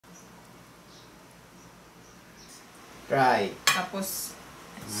Try. Tapos,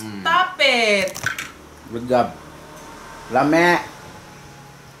 stop it! Good job. Lame.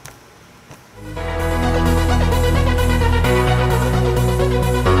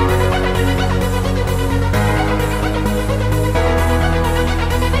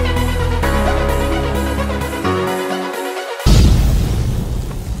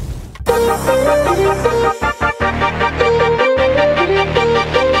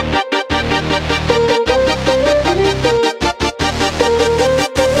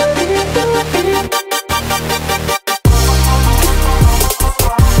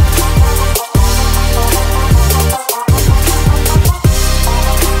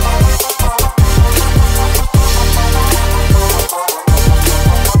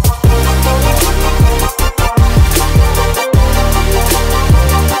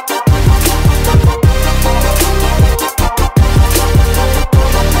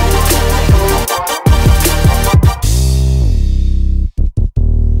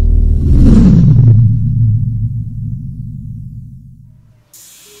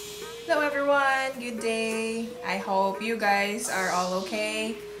 Hello everyone, good day. I hope you guys are all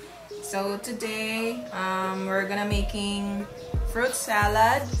okay. So today we're gonna making fruit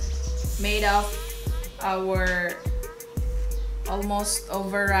salad made of our almost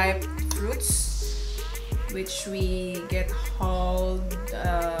overripe fruits, which we get hauled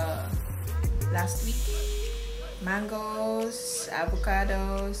last week. Mangoes,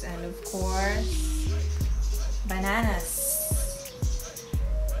 avocados, and of course bananas.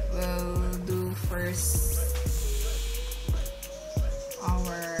 We'll do first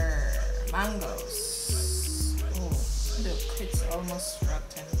our mangoes. Oh, look, it's almost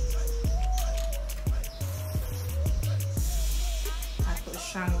rotten. Ato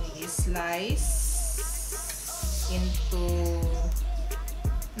siyang i-slice into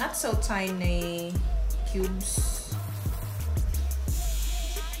not so tiny cubes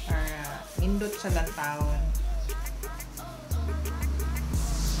para indot sa lantawon.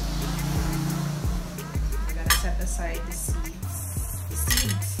 Set aside the seeds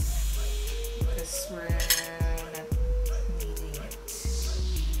because we're not needing it.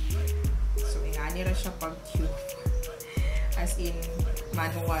 So ingani ra siya pag cube, as in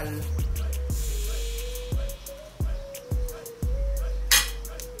manual. And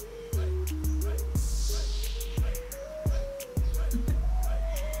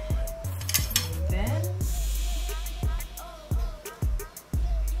then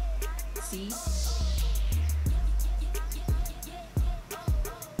see.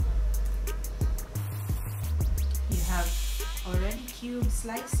 Already cube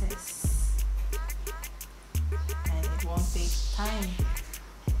slices, and it won't take time.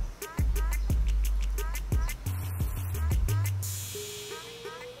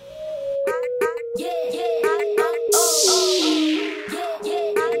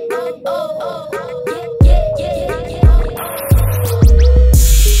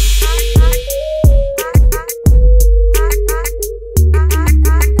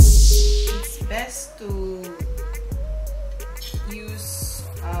 It's best to use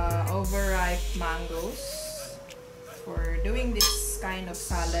overripe mangoes for doing this kind of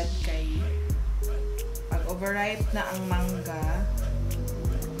salad kay pag overripe na ang mangga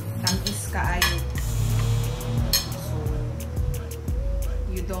tamis kaayo, so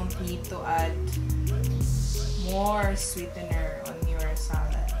you don't need to add more sweetener on your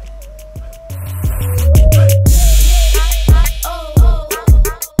salad.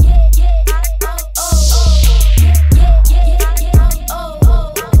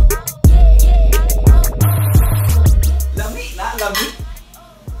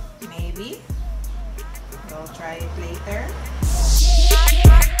 Maybe we'll try it later.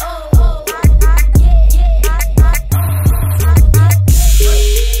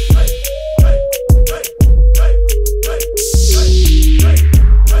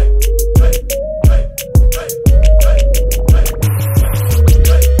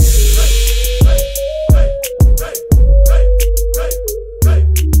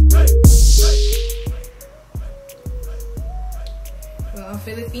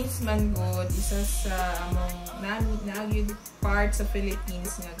 Philippines man good, isa sa among naagid part sa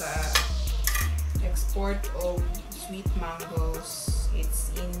Philippines nga ga-export of sweet mangoes. It's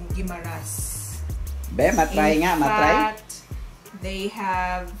in Guimaras. Be, matry nga, matry. In fact, they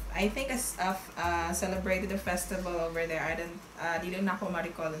have, I think, celebrated a festival over there. I don't, di lang na ako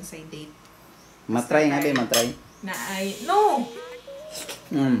ma-recall sa date. Matry nga, be, matry. Na ay, no!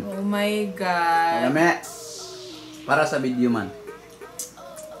 Oh my God. Lame. Para sa video man.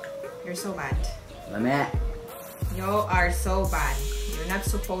 You're so bad. Lame. You are so bad. You're not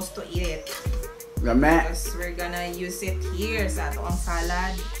supposed to eat it. Lame. Because we're gonna use it here sa ato ang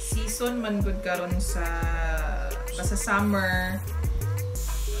salad. Season man good karon sa summer.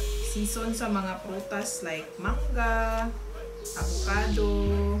 Season sa mga prutas like mangga,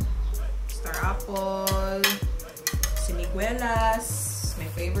 avocado, star apple, siniguelas, my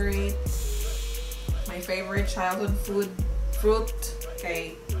favorite childhood fruit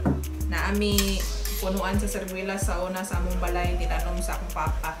kay naami punuan sa sarwilas sa una sa among balay tinanom sa akong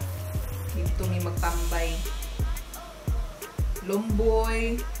papa. Dito mi magtambay.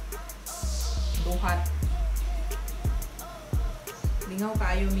 Lumboy, buhat. Lingaw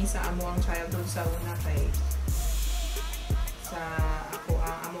kaayo mi sa amo ang childhood sa una kay sa ako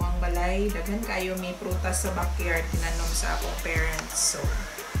ang amo ang balay daghan kayo mi prutas sa backyard tinanom sa akong parents. So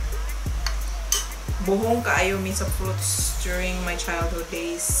buhong kaayo mi sa fruits during my childhood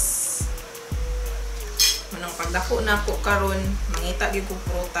days. Manang pagdako na ako karon mangita gyud ko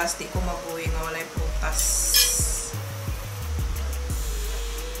prutas di ko mabuhi nga walay prutas.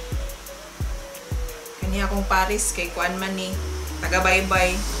 Kani akong Paris kay kuan man ni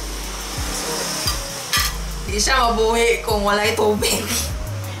taga-baybay. So, di siya mabuhi kung walay tubig.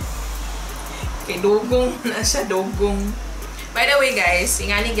 Kay dugong na siya, dugong. By the way guys,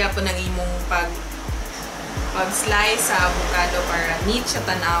 ingani gyapon ang imong pag-slice sa avocado para neat siya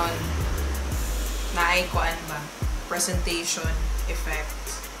tanawon. Naay kuan ba? Presentation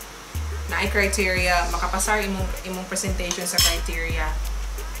effect. Naay criteria, makapasar imong presentation sa criteria.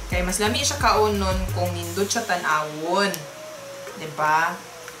 Kay mas lami siya kaunon kung nindot siya tanawon. Diba?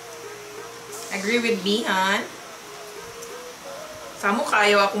 Agree with me, Han? Samo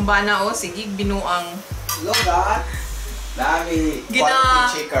kayo akong bana o. Sige, binuang. Loga. Dami. Quality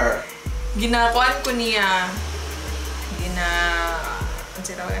checker. Ginakuan ko niya. Ano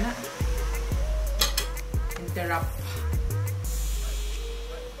siya tawag na? Interrupt.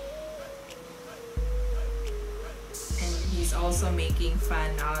 And he's also making fun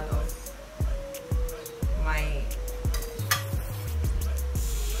out of my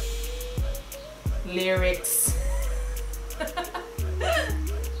lyrics.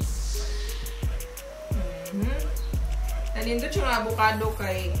 Nalindot siya nga avocado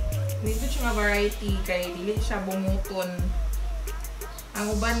kay nindot siya nga variety kay dili siya bunguton. Ang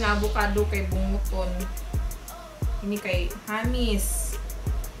uban nga avocado kay bunguton. Ini kay hamis.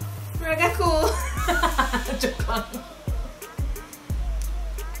 Raga ko. Joke lang.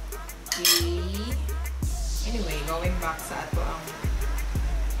 Okay. Anyway, going back sa ato ang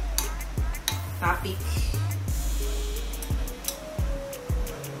topic.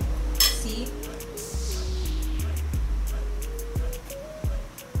 See?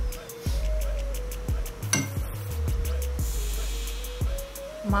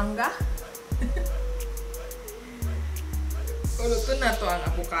 Mangga? Uluto na to ang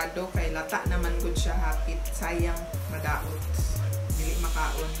avocado kay lata naman good siya hapit. Sayang madaot. Dili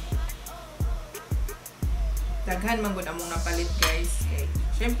makaon. Daghan man gud among napalit guys. Kay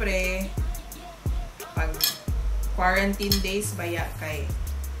syempre pag quarantine days baya kay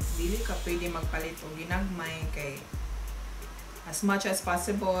dili ka pwede magpalit og ginagmay kay as much as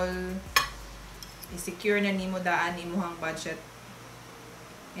possible i-secure na nimo daan imong budget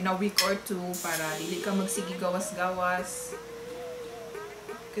in a week or two para dili ka magsigi gawas-gawas.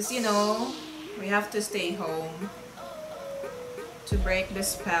 Because you know, we have to stay home to break the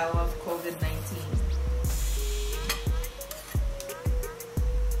spell of COVID-19.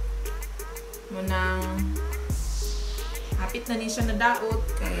 Munang hapit na ni siya na daot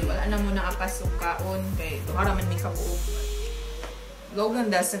kay wala na muna apas og kaon kay duha man mi kabuok. Logan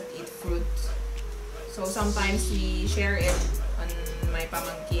doesn't eat fruit. So sometimes we share it on my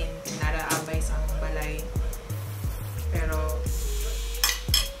pamangkin naraabay sa among balay. Pero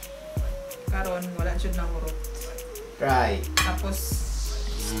karon wala jud na hurot. Try. Tapos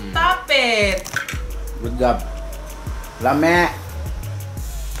stop it. Good job. Lame.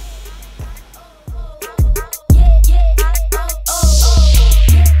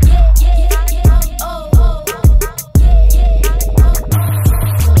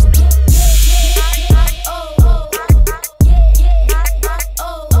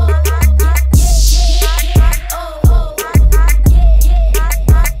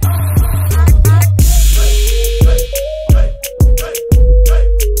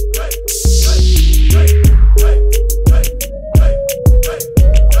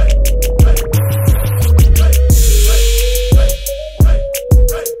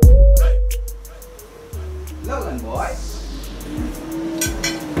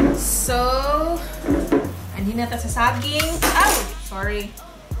 Sa saging. Ay! Sorry.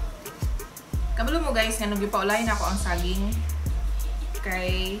 Kabalo mo guys, nga nagipaulihin ako ang saging.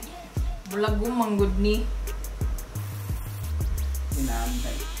 Kay Bulagong manggod ni.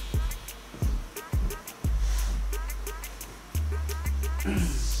 Inaantay.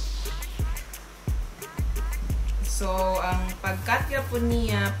 So, ang pag-cut ka po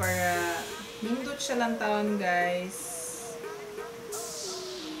niya para nindot siya lang taon, guys.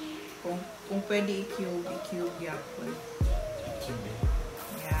 Kung pwede i-cube yapon.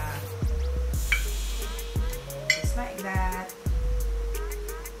 Yeah. Just like that.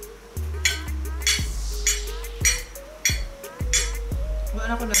 Doon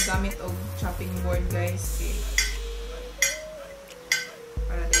ako naggamit og chopping board, guys. Okay.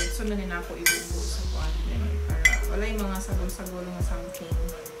 Para diretso na din ako ibubo sa kuan. Para wala yung mga sagol-sagol nga something.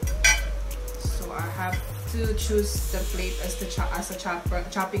 So I have to choose the plate as a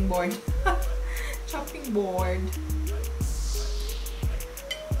chopping board. Chopping board.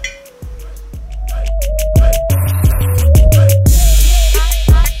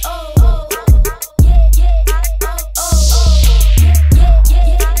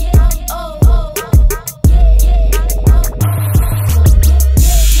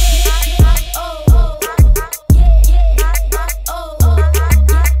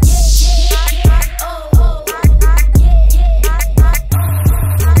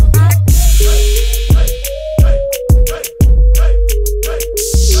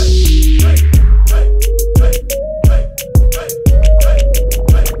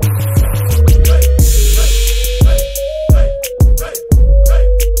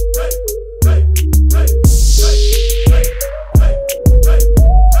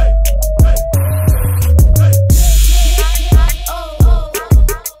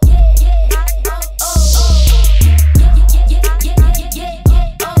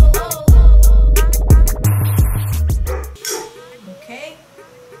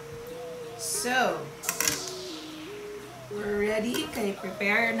 So, we're ready. Kaya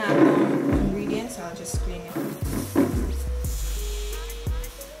prepare na itong ingredients. I'll just clean it.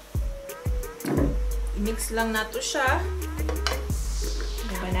 I-mix lang na ito siya.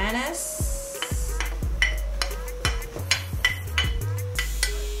 The bananas.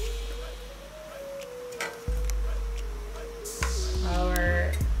 Our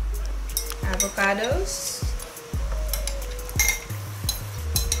avocados.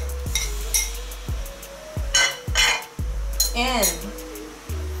 And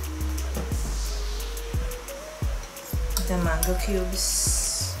the mango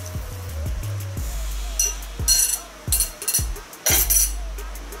cubes.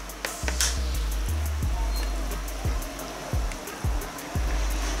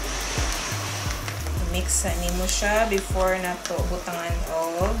 Mix mo siya before na to butangan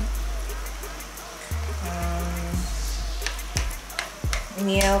og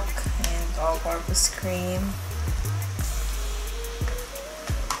milk and all-purpose cream.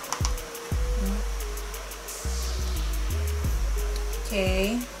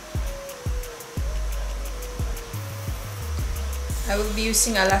 Okay. I will be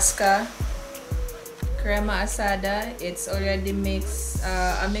using Alaska crema asada. It's already mixed,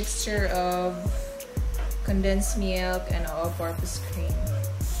 a mixture of condensed milk and all-purpose cream.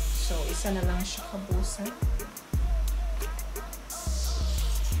 So, isa na lang siya kabusan.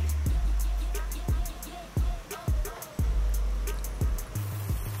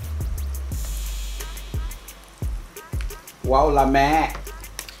 Wow, lame!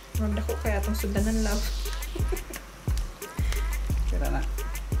 Ronda ko kaya itong sudanan love. Kira na.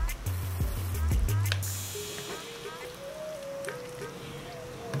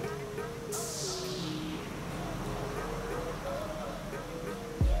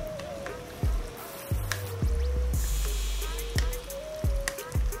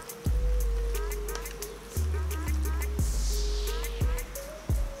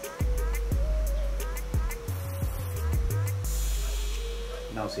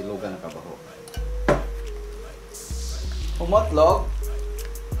 Silugan na kabaho. Pumotlog.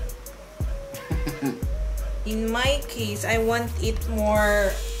 In my case, I want it more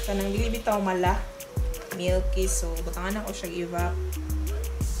kanang dili bitaw mala milky, so butangan ako siya evap.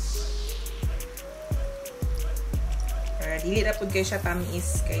 Para dili ra pud kay siya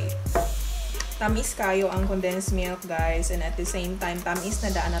tamis kayo ang condensed milk, guys, and at the same time tamis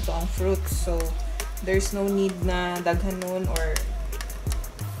na daan na to ang fruit, so there's no need na daghanon or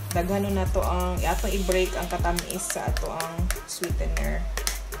daghanon na to ang atong i-break ang katamis sa ato ang sweetener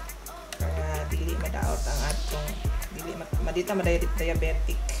para dili madaot ang atong dili madita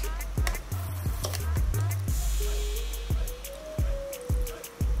diabetic.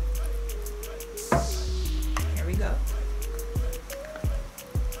 Here we go.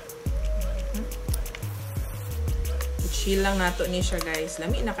 I-chill lang nato ni siya, guys.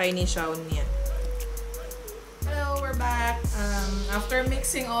 Lami na kayo ni siya niya. Hello, we're back. After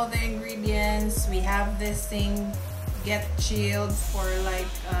mixing all the ingredients, we have this thing get chilled for like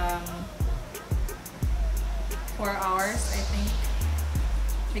 4 hours, I think.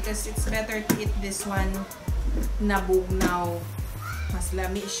 Because it's better to eat this one na bugnaw. Mas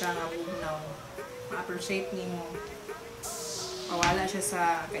lami siya nga bugnaw. Ma-appreciate ni mo. Mawala siya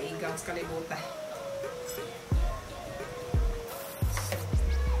sa kaigang sa kalibutan.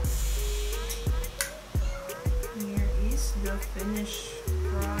 Here is the finished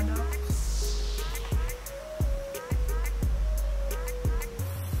product.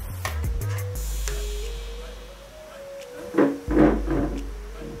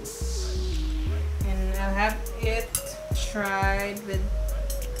 And I'll have it tried with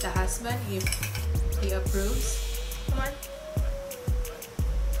the husband if he approves. Come on.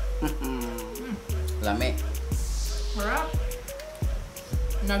 Lami. Harap.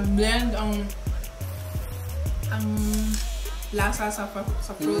 Nag-blend ang lasa sa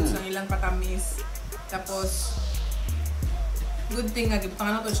fruits ng ilang patamis. Tapos good thing nga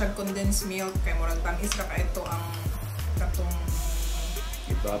gibutang na to siya condensed milk kay murag tamis ra ka ito ang katong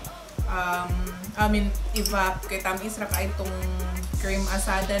Evap. evap kay tamis ra ka itong cream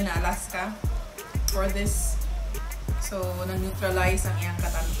asada na Alaska for this. So, nag-neutralize ang iyang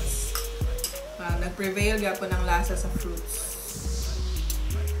katamis. Nag-prevail po ng lasa sa fruits.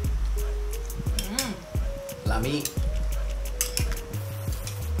 Lami.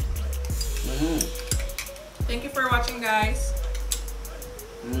 Thank you for watching, guys.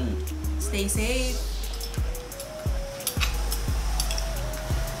 Stay safe.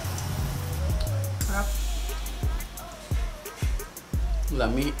 Harap.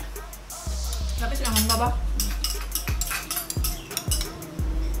 Lami. Lapis lang ang baba.